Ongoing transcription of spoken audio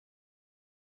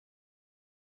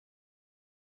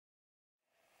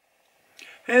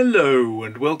Hello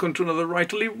and welcome to another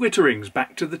Writerly Witterings.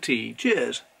 Back to the tea.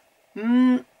 Cheers.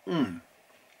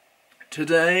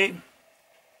 Today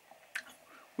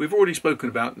we've already spoken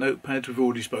about notepads, we've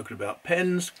already spoken about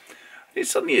pens. It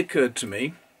suddenly occurred to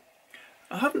me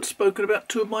I haven't spoken about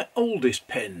two of my oldest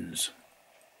pens.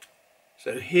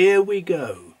 So here we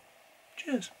go.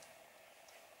 Cheers.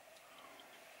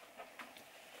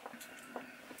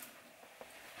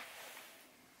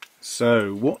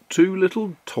 So what two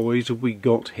little toys have we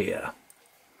got here?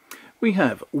 We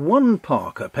have one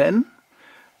Parker pen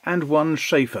and one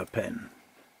Sheaffer pen.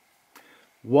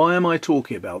 Why am I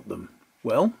talking about them?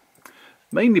 Well,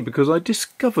 mainly because I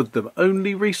discovered them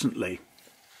only recently.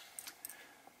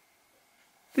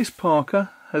 This Parker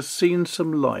has seen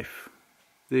some life.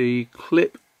 The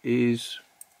clip is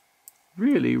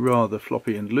really rather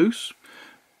floppy and loose.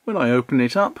 When I open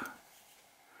it up,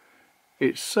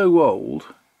 it's so old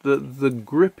that the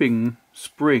gripping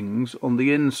springs on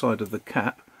the inside of the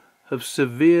cap have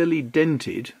severely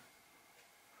dented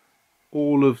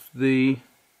all of the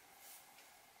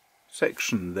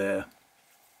section there.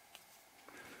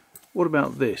 What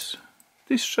about this?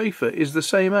 This Sheaffer is the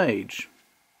same age,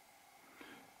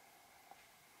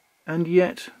 and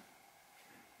yet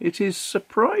it is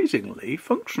surprisingly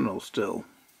functional still.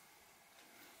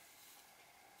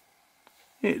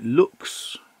 It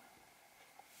looks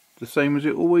the same as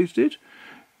it always did.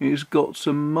 It's got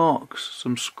some marks,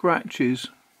 some scratches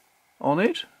on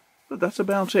it, but that's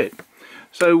about it.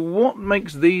 So what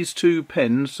makes these two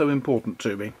pens so important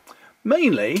to me?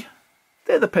 Mainly,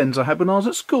 they're the pens I had when I was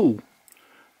at school.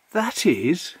 That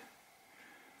is,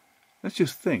 let's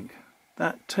just think,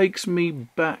 that takes me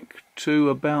back to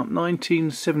about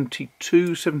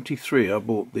 1972-73 I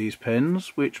bought these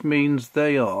pens, which means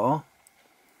they are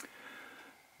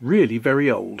really very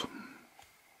old.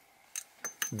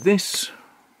 This,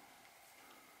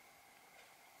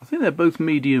 I think they're both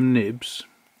medium nibs,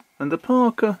 and the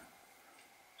Parker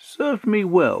served me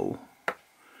well.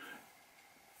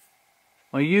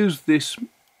 I used this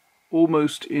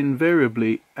almost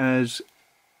invariably as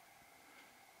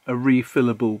a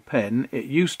refillable pen. It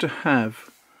used to have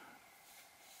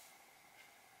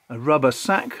a rubber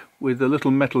sack with a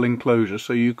little metal enclosure,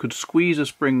 so you could squeeze a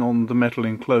spring on the metal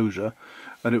enclosure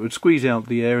and it would squeeze out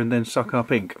the air and then suck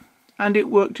up ink. And it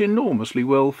worked enormously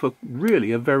well for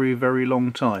really a very, very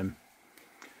long time.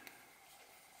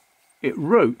 It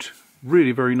wrote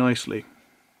really very nicely.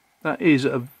 That is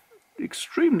an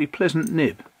extremely pleasant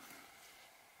nib.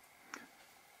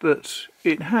 But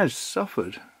it has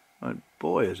suffered. Oh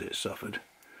boy, has it suffered.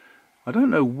 I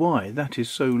don't know why that is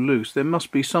so loose. There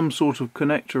must be some sort of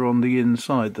connector on the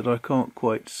inside that I can't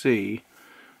quite see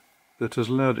that has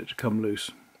allowed it to come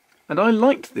loose. And I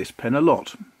liked this pen a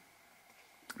lot.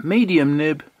 Medium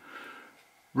nib,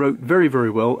 wrote very,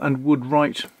 very well and would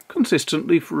write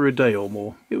consistently for a day or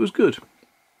more. It was good.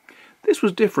 This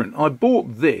was different. I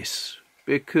bought this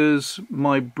because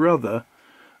my brother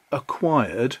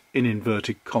acquired, in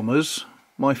inverted commas,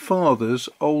 my father's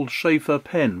old Sheaffer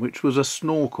pen, which was a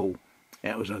snorkel.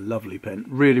 It was a lovely pen,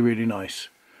 really, really nice.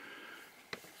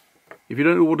 If you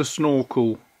don't know what a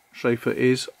snorkel Sheaffer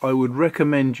is, I would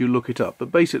recommend you look it up.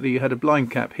 But basically you had a blind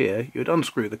cap here, you'd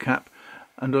unscrew the cap,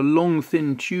 and a long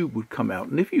thin tube would come out,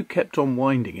 and if you kept on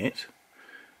winding it,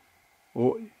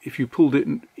 or if you pulled it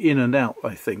in and out,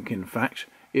 I think in fact,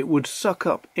 it would suck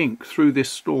up ink through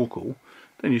this snorkel.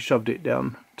 Then you shoved it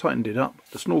down, tightened it up,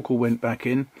 the snorkel went back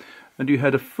in, and you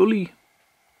had a fully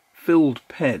filled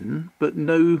pen but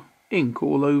no ink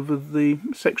all over the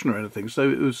section or anything, so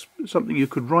it was something you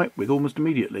could write with almost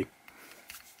immediately.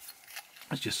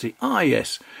 Let's just see. Ah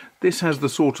yes, this has the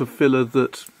sort of filler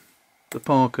that the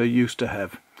Parker used to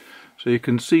have. So you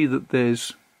can see that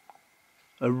there's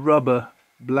a rubber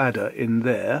bladder in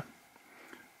there.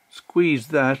 Squeeze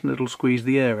that and it'll squeeze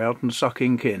the air out and suck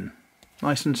ink in.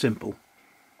 Nice and simple.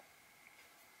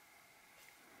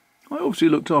 I obviously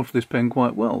looked after this pen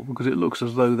quite well because it looks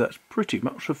as though that's pretty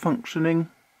much a functioning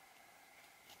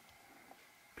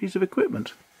piece of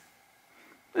equipment.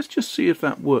 Let's just see if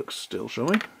that works still, shall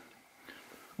we?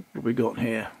 What have we got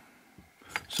here?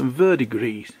 Some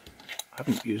verdigris. I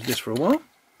haven't used this for a while.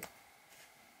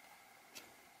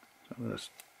 So I'm going to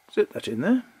sit that in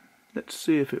there. Let's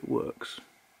see if it works.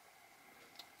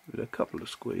 Give it a couple of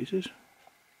squeezes.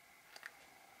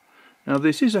 Now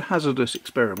this is a hazardous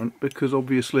experiment because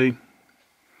obviously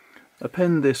a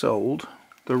pen this old,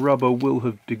 the rubber will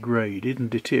have degraded and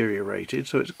deteriorated,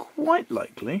 so it's quite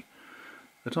likely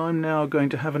that I'm now going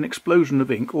to have an explosion of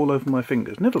ink all over my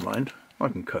fingers. Never mind, I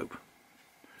can cope.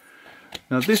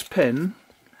 Now this pen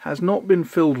has not been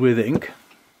filled with ink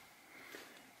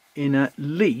in at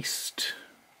least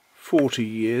 40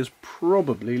 years,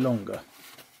 probably longer.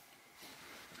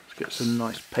 Let's get some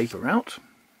nice paper out.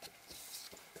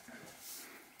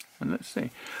 And let's see.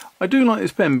 I do like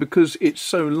this pen because it's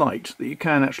so light that you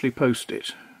can actually post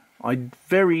it. I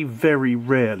very, very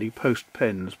rarely post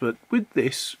pens, but with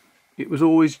this, it was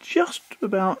always just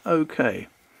about okay.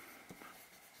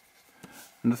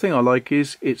 And the thing I like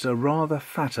is it's a rather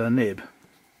fatter nib.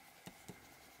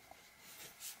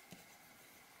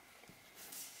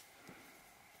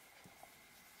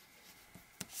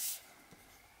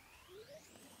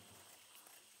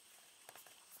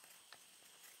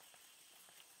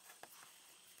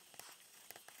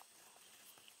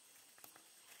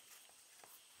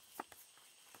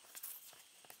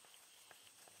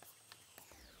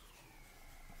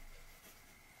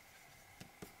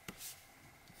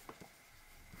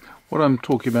 What I'm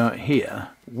talking about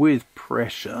here with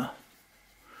pressure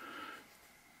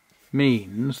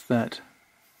means that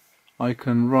I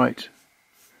can write,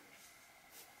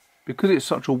 because it's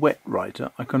such a wet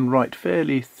writer, I can write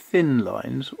fairly thin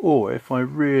lines, or if I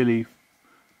really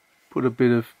put a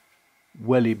bit of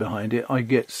welly behind it, I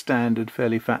get standard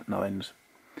fairly fat lines.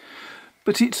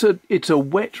 But it's a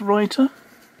wet writer.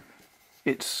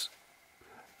 It's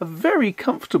a very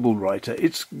comfortable writer.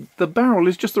 The barrel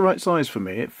is just the right size for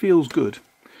me. It feels good.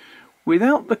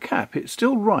 Without the cap it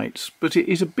still writes, but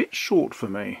it is a bit short for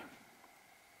me,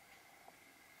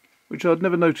 which I'd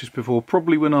never noticed before.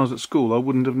 Probably when I was at school I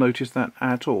wouldn't have noticed that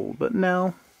at all, but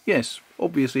now, yes,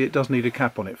 obviously it does need a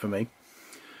cap on it for me.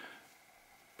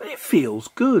 But it feels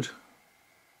good.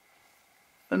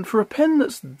 And for a pen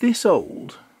that's this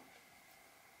old,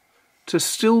 to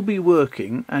still be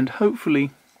working, and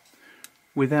hopefully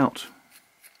without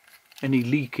any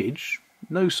leakage,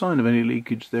 no sign of any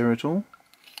leakage there at all,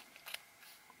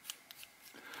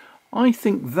 I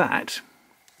think that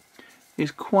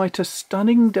is quite a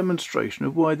stunning demonstration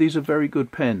of why these are very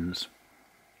good pens.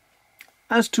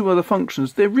 As to other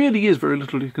functions, there really is very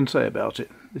little you can say about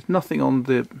it. There's nothing on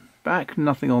the back,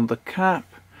 nothing on the cap.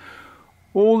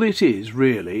 All it is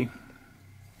really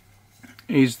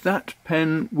is that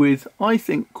pen with, I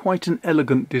think, quite an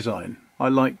elegant design. I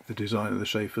like the design of the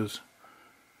Sheaffers.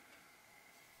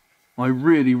 I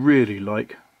really, really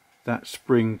like that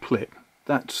spring clip.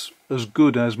 That's as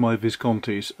good as my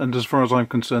Viscontis, and as far as I'm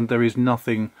concerned there is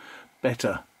nothing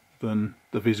better than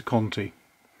the Visconti.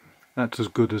 That's as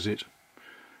good as it.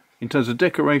 In terms of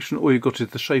decoration, all you've got is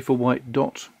the Sheaffer white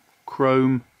dot,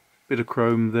 chrome, bit of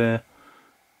chrome there.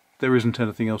 There isn't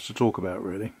anything else to talk about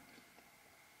really.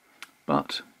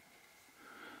 But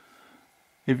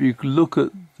if you look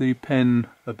at the pen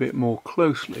a bit more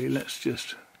closely, let's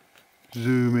just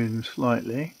zoom in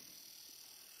slightly.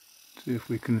 See if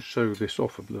we can show this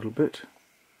off a little bit.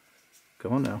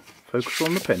 Come on now, focus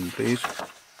on the pen please.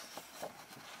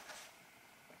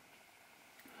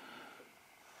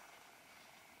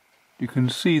 You can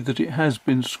see that it has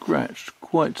been scratched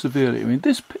quite severely. I mean,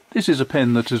 this is a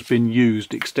pen that has been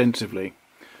used extensively,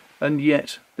 and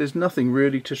yet there's nothing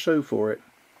really to show for it,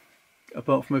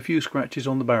 apart from a few scratches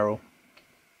on the barrel.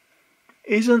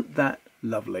 Isn't that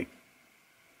lovely?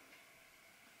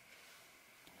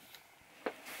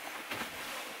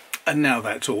 And now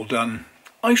that's all done,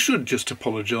 I should just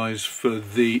apologise for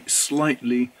the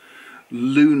slightly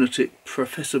lunatic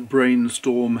Professor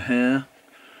Brainstorm hair,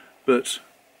 but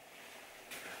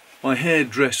my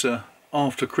hairdresser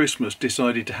after Christmas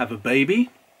decided to have a baby,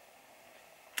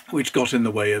 which got in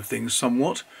the way of things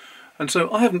somewhat, and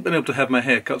so I haven't been able to have my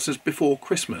hair cut since before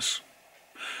Christmas.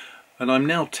 And I'm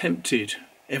now tempted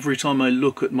every time I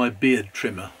look at my beard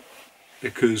trimmer,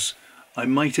 because I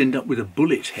might end up with a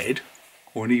bullet head,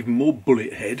 or an even more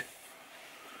bullet head,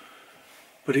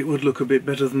 but it would look a bit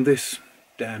better than this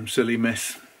damn silly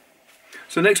mess.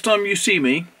 So next time you see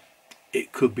me,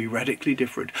 it could be radically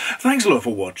different. Thanks a lot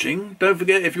for watching. Don't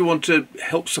forget, if you want to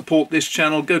help support this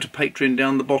channel, go to Patreon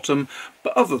down the bottom.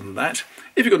 But other than that,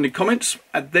 if you've got any comments,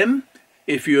 add them.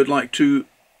 If you would like to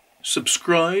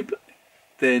subscribe,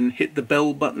 then hit the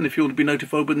bell button if you want to be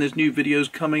notified when there's new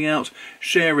videos coming out.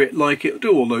 Share it, like it,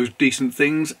 do all those decent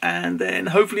things, and then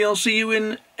hopefully I'll see you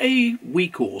in a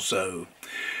week or so.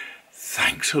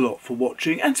 Thanks a lot for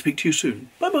watching, and speak to you soon.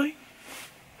 Bye bye.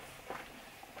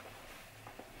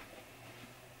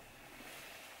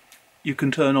 You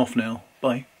can turn off now.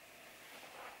 Bye.